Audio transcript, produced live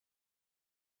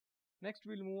Next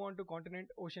we'll move on to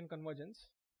continent-ocean convergence.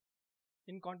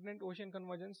 In continent-ocean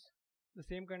convergence, the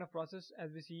same kind of process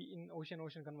as we see in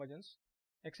ocean-ocean convergence,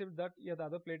 except that here the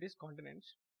other plate is continents.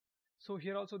 So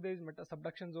here also there is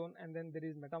subduction zone, and then there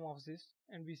is metamorphosis,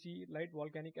 and we see light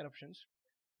volcanic eruptions.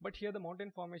 But here the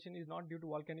mountain formation is not due to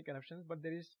volcanic eruptions, but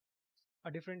there is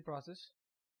a different process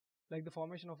like the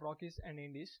formation of Rockies and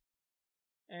Andes.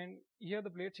 And here the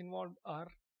plates involved are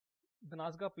the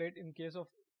Nazca plate in case of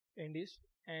Andes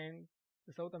and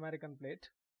the South American plate,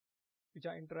 which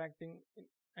are interacting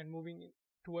and moving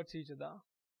towards each other.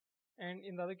 And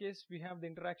in the other case we have the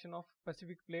interaction of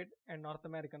Pacific plate and North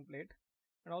American plate,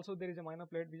 and also there is a minor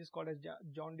plate which is called as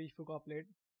John D. Fuca plate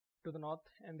to the north,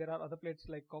 and there are other plates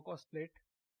like Cocos plate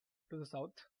to the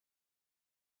south.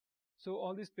 So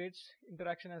all these plates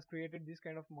interaction has created these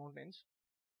kind of mountains.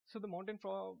 So the mountain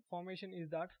formation is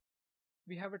that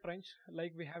we have a trench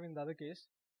like we have in the other case,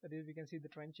 that is we can see the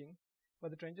trenching, but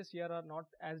the trenches here are not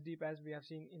as deep as we have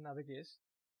seen in other case,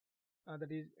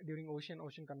 that is during ocean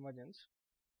convergence,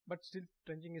 but still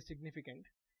trenching is significant.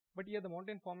 But here the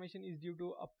mountain formation is due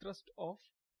to upthrust of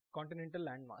continental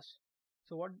landmass.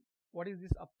 So what is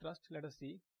this upthrust? Let us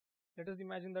see. Let us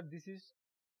imagine that this is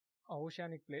a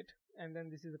oceanic plate and then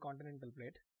this is a continental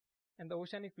plate, and the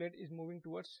oceanic plate is moving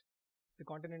towards the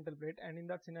continental plate, and in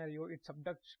that scenario it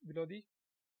subducts below the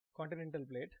continental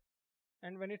plate,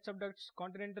 and when it subducts,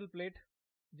 continental plate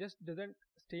just doesn't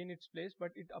stay in its place,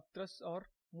 but it upthrusts or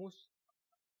moves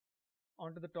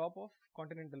onto the top of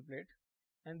continental plate,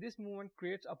 and this movement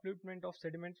creates upliftment of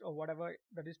sediments or whatever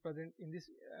that is present in this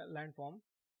landform,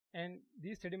 and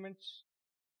these sediments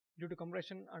due to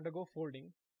compression undergo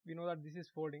folding. We know that this is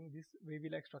folding, this wavy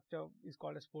like structure is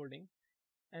called as folding,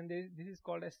 and this is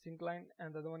called as syncline,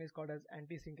 and the other one is called as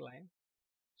anti-syncline.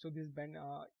 So this bend,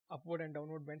 upward and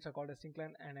downward bends are called as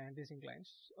syncline and anti-synclines.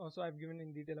 Also I've given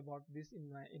in detail about this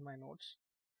in my notes.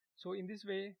 So in this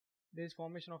way there is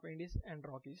formation of Andes and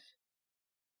Rockies.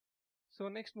 So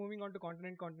next, moving on to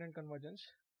continent-continent convergence,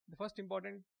 the first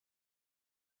important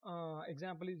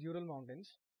example is Ural Mountains.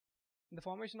 In the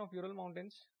formation of Ural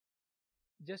Mountains,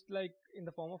 just like in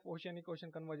the form of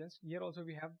oceanic-ocean convergence, here also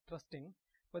we have thrusting,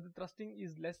 but the thrusting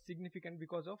is less significant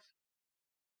because of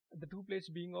the two plates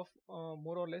being of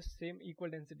more or less same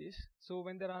equal densities. So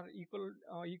when there are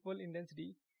equal in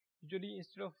density, usually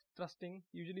instead of thrusting,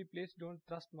 usually plates don't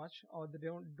thrust much, or they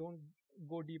don't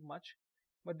go deep much,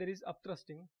 but there is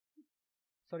upthrusting.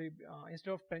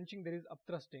 Instead of trenching there is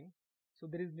upthrusting, so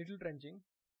there is little trenching,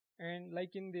 and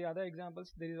like in the other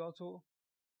examples there is also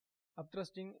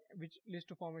upthrusting, which leads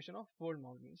to formation of fold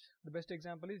mountains. The best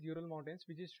example is Ural Mountains,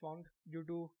 which is formed due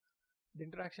to the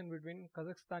interaction between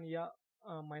Kazakhstania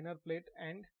minor plate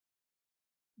and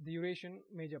the Eurasian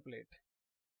major plate.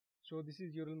 So this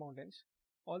is Ural Mountains.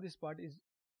 All this part is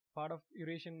part of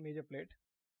Eurasian major plate,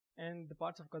 and the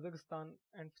parts of Kazakhstan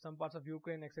and some parts of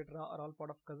Ukraine etc. are all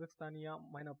part of Kazakhstania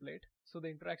minor plate. So the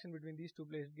interaction between these two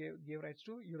plates gave rise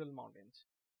to Ural Mountains.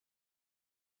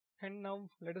 And now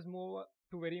let us move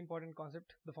to very important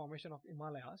concept, the formation of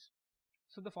Himalayas.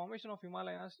 So the formation of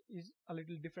Himalayas is a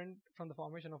little different from the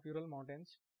formation of Ural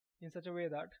Mountains in such a way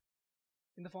that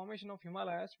in the formation of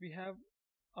Himalayas we have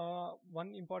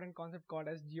one important concept called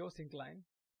as geosyncline.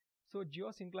 So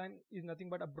geosyncline is nothing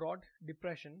but a broad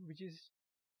depression which is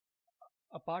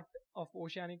a part of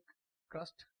oceanic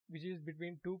crust which is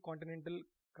between two continental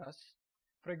crusts.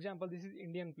 For example, this is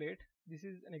Indian plate. This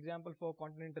is an example for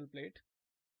continental plate.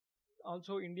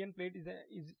 Also Indian plate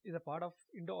is a part of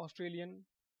Indo-Australian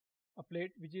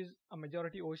plate, which is a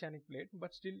majority oceanic plate,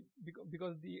 but still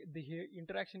because the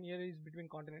interaction here is between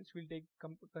continents, we'll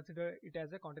consider it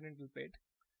as a continental plate.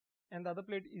 And the other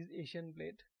plate is Asian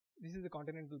plate. This is the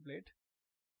continental plate,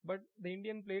 but the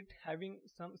Indian plate, having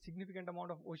some significant amount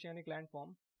of oceanic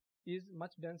landform, is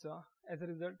much denser. As a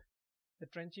result, the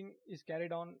trenching is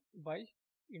carried on by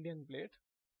Indian plate.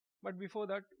 But before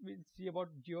that, we'll see about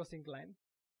geosyncline.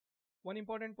 One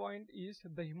important point is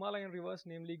the Himalayan rivers,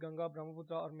 namely Ganga,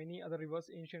 Brahmaputra, or many other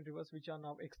rivers, ancient rivers which are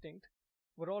now extinct,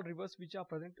 were all rivers which are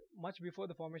present much before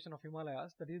the formation of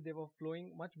Himalayas. That is, they were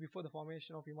flowing much before the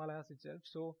formation of Himalayas itself,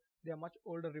 so they are much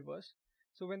older rivers.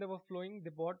 So when they were flowing, they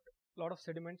brought a lot of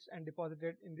sediments and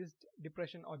deposited in this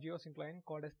depression or geosyncline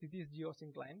called as Tethys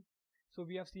geosyncline. So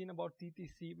we have seen about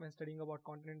Tethys Sea when studying about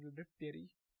continental drift theory.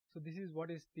 So this is what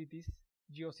is Tethys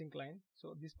geosyncline.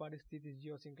 So this part is Tethys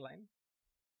geosyncline.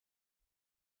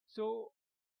 So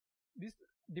this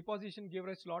deposition gave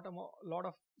rise to lot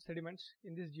of sediments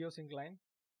in this geosyncline,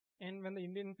 and when the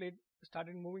Indian plate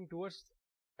started moving towards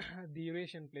the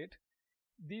Eurasian plate,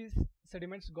 these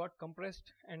sediments got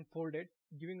compressed and folded,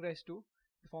 giving rise to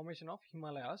the formation of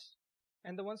Himalayas.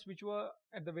 and the ones which were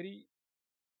at the very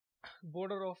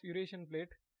border of Eurasian plate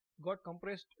got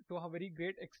compressed to a very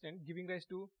great extent, giving rise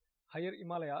to higher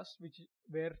Himalayas, which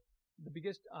where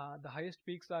the highest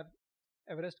peaks are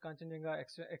Everest, Kanchenjunga,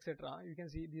 etc. You can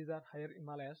see these are higher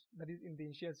Himalayas, that is in the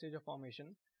initial stage of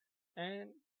formation. And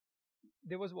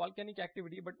there was volcanic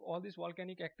activity, but all this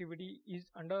volcanic activity is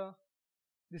under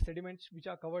the sediments which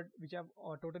have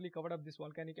totally covered up this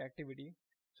volcanic activity.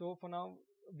 So for now,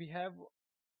 we have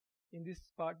in this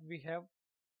part we have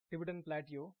Tibetan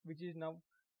Plateau, which is now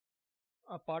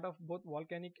a part of both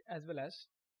volcanic as well as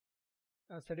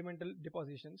sedimental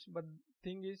depositions. But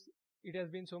thing is, it has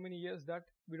been so many years that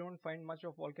we don't find much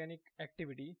of volcanic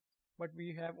activity, but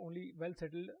we have only well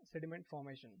settled sediment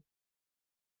formation.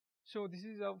 So this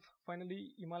is how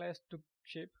finally Himalayas took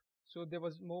shape. So there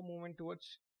was more movement towards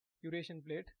Eurasian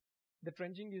plate. The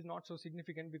trenching is not so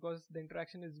significant because the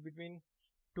interaction is between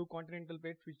two continental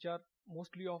plates which are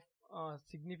mostly of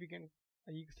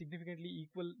significantly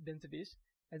equal densities.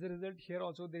 As a result, here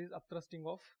also there is upthrusting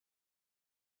of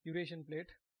Eurasian plate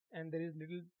and there is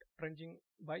little trenching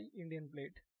by Indian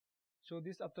plate. So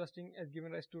this upthrusting has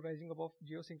given rise to rising up of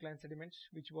geosyncline sediments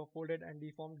which were folded and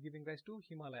deformed, giving rise to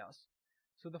Himalayas.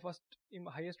 So the first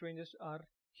highest ranges are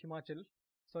Himadri,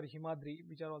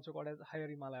 which are also called as higher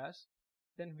Himalayas.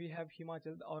 Then we have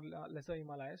Himachal or lesser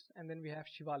Himalayas, and then we have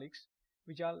Shivaliks,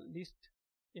 which are least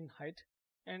in height.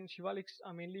 And Shivaliks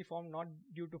are mainly formed not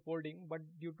due to folding but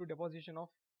due to deposition of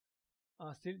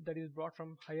silt that is brought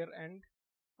from higher and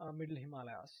middle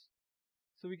Himalayas.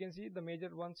 So we can see the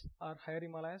major ones are higher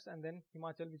Himalayas and then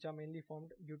Himachal, which are mainly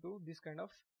formed due to this kind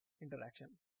of interaction.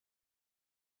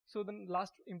 So the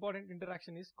last important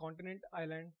interaction is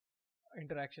continent-island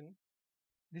interaction.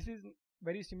 This is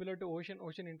very similar to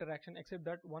ocean-ocean interaction, except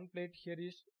that one plate here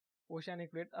is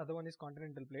oceanic plate, other one is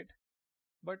continental plate.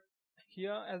 But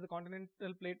here, as the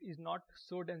continental plate is not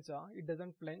so denser, it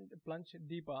doesn't plunge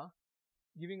deeper,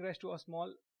 giving rise to a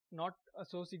small, not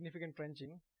so significant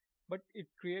trenching, but it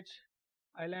creates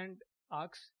island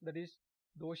arcs, that is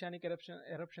the oceanic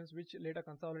eruptions which later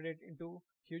consolidate into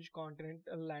huge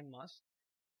continental landmass.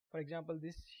 For example,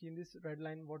 in this red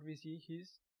line what we see is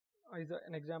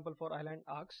an example for island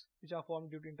arcs which are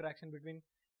formed due to interaction between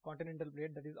continental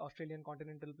plate, that is Australian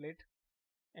continental plate,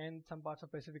 and some parts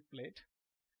of Pacific plate.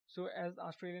 So as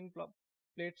Australian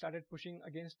plate started pushing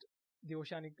against the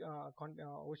oceanic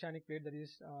plate, that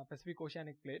is Pacific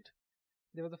oceanic plate,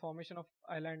 there was a formation of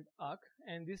island arc,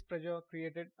 and this pressure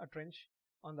created a trench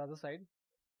on the other side,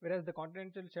 whereas the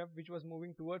continental shelf which was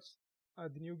moving towards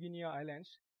the New Guinea islands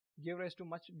gave rise to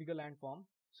much bigger landform.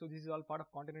 So this is all part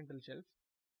of continental shelf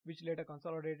which later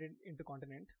consolidated into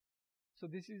continent. So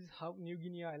this is how New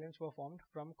Guinea islands were formed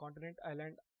from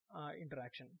continent-island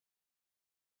interaction.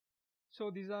 So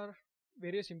these are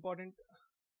various important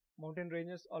mountain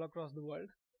ranges all across the world.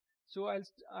 So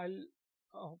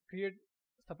I'll create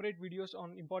separate videos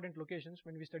on important locations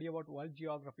when we study about world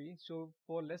geography. So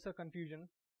for lesser confusion,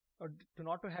 or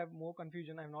to have more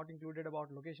confusion, I have not included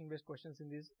about location based questions in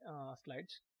these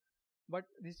slides. But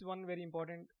this is one very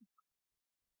important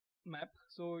map.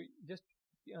 So just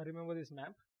remember this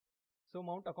map. So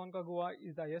Mount Aconcagua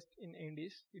is the highest in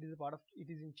Andes. It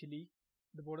is in Chile,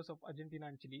 the borders of Argentina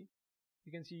and Chile.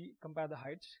 You can see, compare the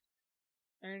heights.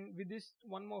 And with this,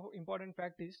 one more important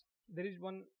fact is there is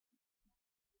one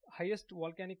highest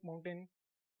volcanic mountain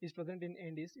is present in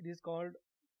Andes. It is called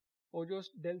Ojos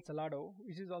del Salado,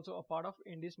 which is also a part of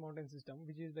Andes mountain system,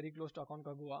 which is very close to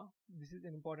Aconcagua. This is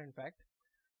an important fact.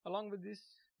 Along with this,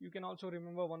 you can also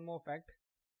remember one more fact,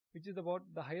 which is about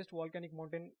the highest volcanic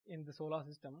mountain in the solar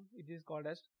system. It is called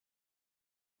as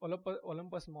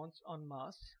Olympus Mons on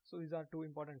Mars. So these are two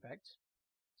important facts.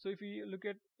 So if we look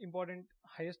at important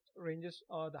highest ranges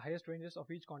or the highest ranges of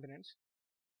each continent,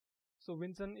 so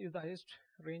Vinson is the highest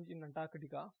range in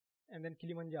Antarctica, and then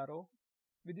Kilimanjaro.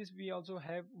 With this, we also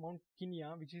have Mount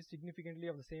Kenya, which is significantly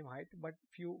of the same height but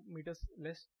few meters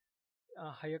less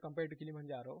higher compared to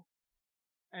Kilimanjaro.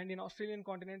 And in Australian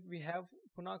continent, we have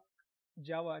Punak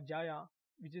Jaya,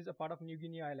 which is a part of New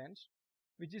Guinea Islands,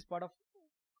 which is part of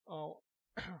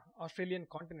Australian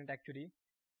continent actually.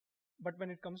 But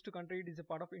when it comes to country, it is a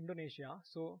part of Indonesia.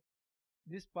 So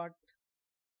this part,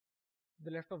 the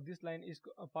left of this line, is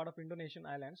a part of Indonesian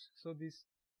islands. So this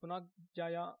Punak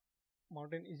Jaya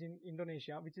mountain is in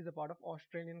Indonesia, which is a part of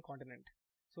Australian continent.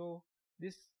 So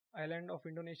this island of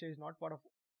Indonesia is not part of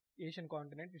Asian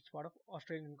continent, it's part of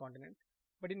Australian continent.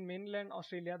 But in mainland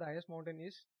Australia, the highest mountain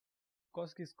is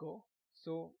Kosciuszko.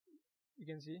 So you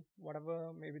can see,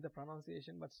 whatever may be the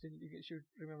pronunciation, but still you should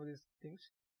remember these things.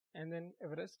 And then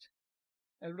Everest.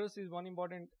 Everest is one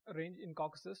important range in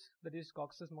Caucasus, that is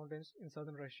Caucasus Mountains in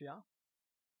southern Russia.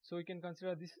 So you can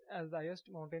consider this as the highest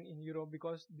mountain in Europe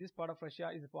because this part of Russia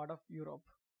is a part of Europe.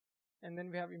 And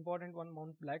then we have important one,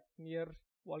 Mount Blanc, near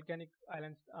volcanic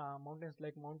islands, mountains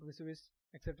like Mount Vesuvius,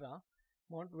 etc.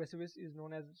 Mount Vesuvius is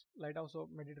known as lighthouse of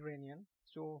Mediterranean.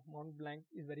 So Mount Blanc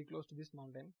is very close to this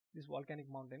mountain, this volcanic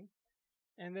mountain.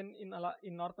 And then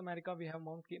in North America we have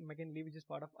Mount McKinley, which is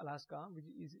part of Alaska,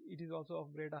 it is also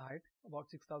of greater height, about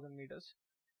 6,000 meters.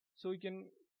 So you can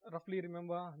roughly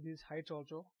remember these heights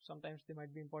also. Sometimes they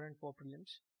might be important for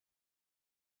prelims.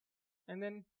 And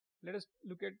then let us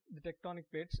look at the tectonic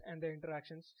plates and their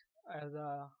interactions as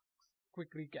a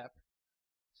quick recap.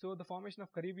 So the formation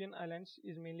of Caribbean islands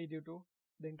is mainly due to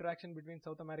the interaction between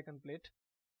South American plate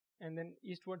and then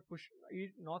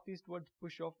northeastward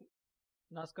push of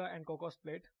Nazca and Cocos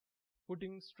plate,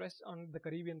 putting stress on the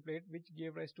Caribbean plate, which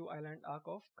gave rise to island arc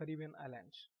of Caribbean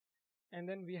islands. And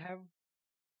then we have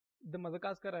the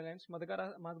Madagascar Islands.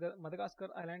 Madagascar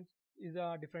Island is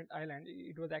a different island.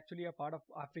 It was actually a part of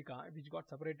Africa which got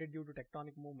separated due to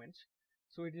tectonic movements.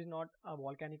 So it is not a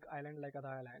volcanic island like other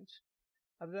islands.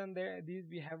 Other than these,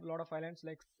 we have a lot of islands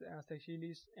like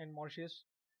Seychelles and Mauritius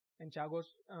and Chagos,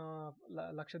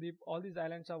 Lakshadweep. All these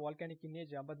islands are volcanic in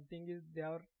nature, but the thing is they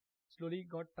are slowly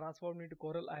got transformed into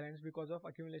coral islands because of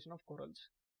accumulation of corals.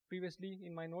 Previously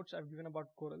in my notes I've given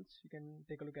about corals. You can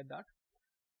take a look at that.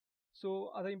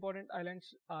 So other important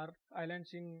islands are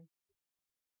islands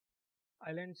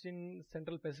in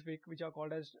Central Pacific, which are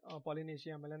called as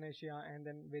Polynesia, Melanesia, and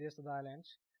then various other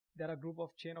islands. There are a group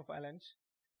of chain of islands,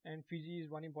 and Fiji is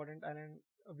one important island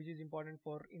which is important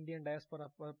for Indian diaspora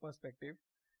perspective.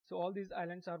 So all these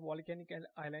islands are volcanic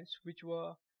islands which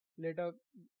were later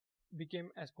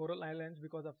became as coral islands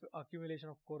because of accumulation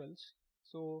of corals.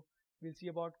 So we'll see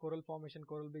about coral formation,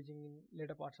 coral bleaching in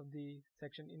later parts of the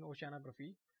section in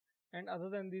oceanography. And other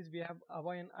than these, we have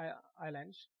Hawaiian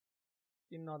Islands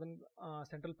in northern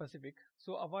Central Pacific.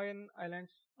 So Hawaiian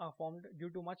Islands are formed due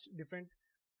to much different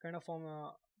kind of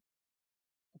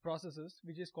processes,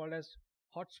 which is called as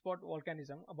hotspot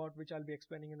volcanism, about which I'll be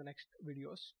explaining in the next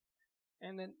videos.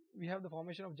 And then we have the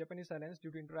formation of Japanese Islands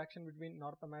due to interaction between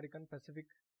North American Pacific,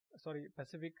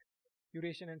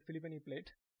 Eurasian and Philippine plate.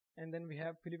 And then we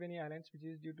have Philippine Islands, which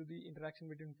is due to the interaction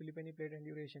between Philippine plate and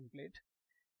Eurasian plate.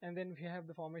 And then we have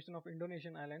the formation of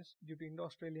Indonesian islands due to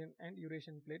Indo-Australian and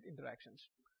Eurasian plate interactions.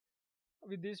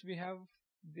 With this, we have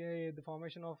the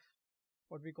formation of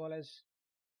what we call as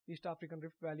East African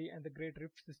Rift Valley and the Great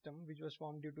Rift System, which was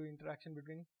formed due to interaction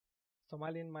between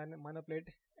Somalian minor plate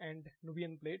and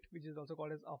Nubian plate, which is also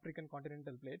called as African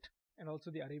continental plate, and also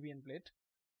the Arabian plate.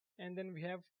 And then we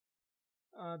have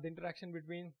the interaction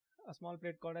between a small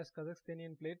plate called as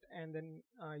Kazakhstanian plate and then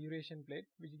Eurasian plate,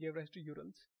 which gave rise to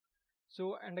Urals.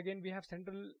 So, and again we have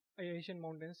Central Asian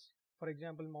mountains, for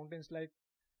example mountains like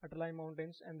Atalai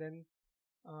mountains, and then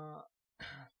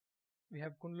we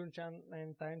have Kunlun Chan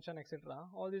and Tayan Chan, etc.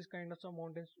 All these kinds of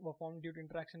mountains were formed due to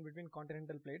interaction between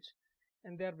continental plates,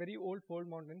 and they are very old fold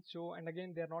mountains. So, and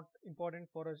again they are not important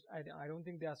for us. I don't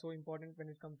think they are so important when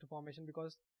it comes to formation,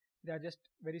 because they are just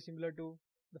very similar to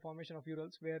the formation of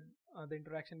Urals, where the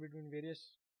interaction between various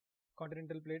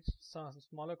continental plates,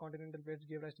 smaller continental plates,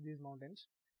 gave rise to these mountains.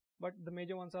 But the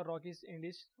major ones are Rockies,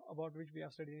 Andes, about which we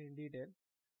have studied in detail.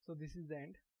 So this is the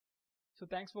end. So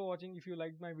thanks for watching. If you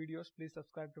liked my videos, please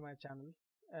subscribe to my channel.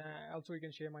 Also you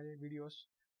can share my videos,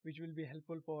 which will be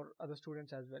helpful for other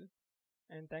students as well.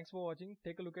 And thanks for watching.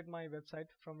 Take a look at my website,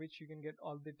 from which you can get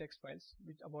all the text files,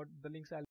 which about the links I'll